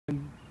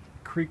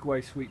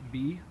Creekway Suite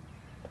B.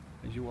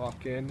 As you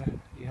walk in,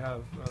 you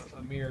have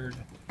a mirrored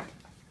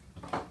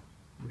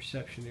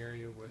reception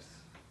area with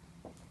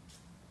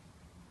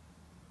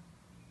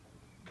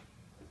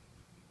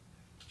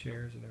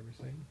chairs and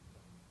everything.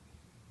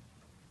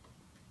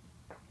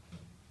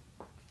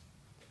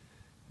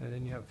 And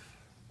then you have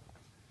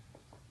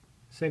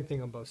same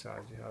thing on both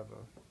sides. You have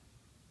a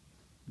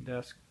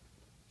desk,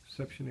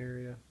 reception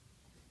area.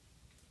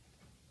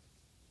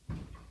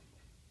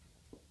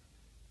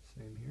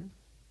 Same here.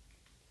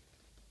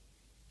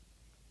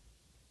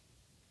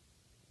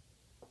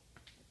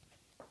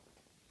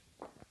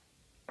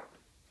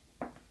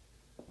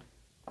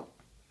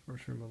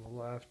 First room on the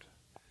left.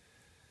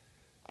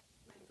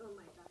 My phone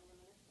might die in a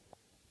minute.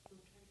 I'm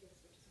trying to get a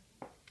switch.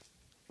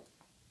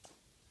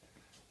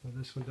 Now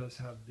this one does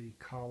have the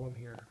column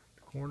here at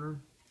the corner,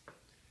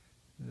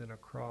 and then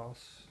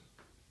across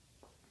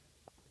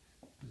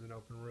is an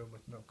open room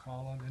with no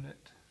column in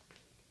it.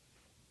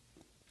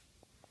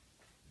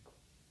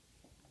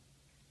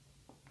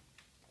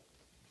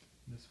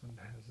 This one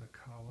has a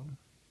column.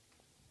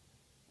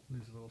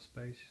 Leaves a little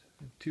space.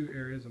 Two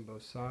areas on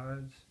both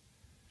sides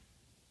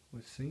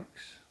with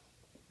sinks.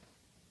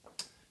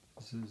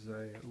 This is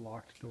a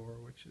locked door,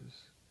 which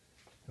is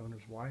the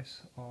owner's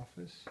wife's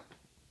office.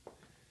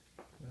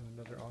 And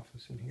another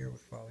office in here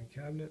with filing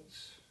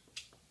cabinets.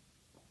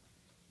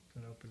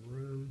 An open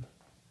room.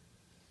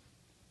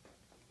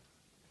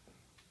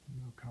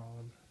 No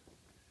column.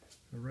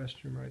 A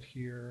restroom right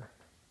here.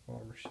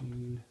 Wall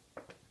machine.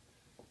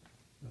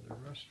 Another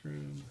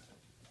restroom.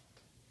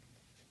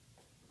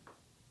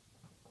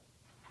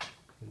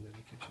 And then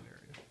the kitchen area.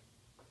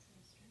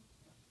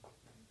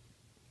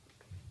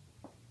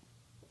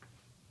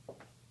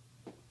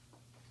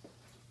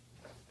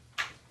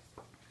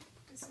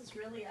 This is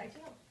really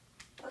ideal.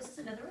 Oh, is this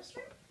another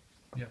restroom?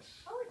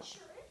 Yes. Oh, it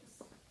sure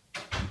is.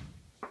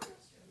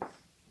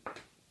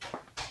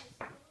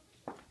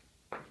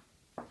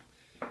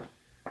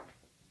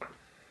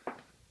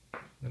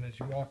 Then as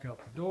you walk out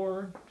the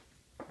door,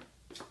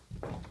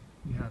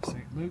 you have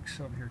St. Luke's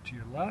over here to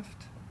your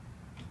left.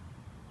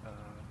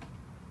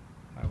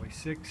 Highway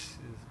 6 is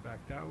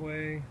back that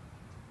way.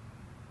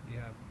 You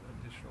have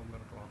additional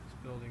medical office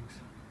buildings.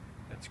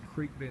 That's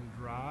Creek Bend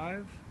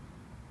Drive.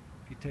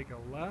 If you take a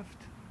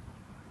left,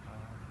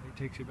 it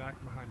takes you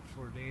back behind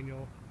Fort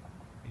Daniel,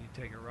 and you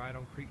take a right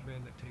on Creek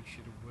Bend that takes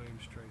you to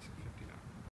Williams Trace at 59.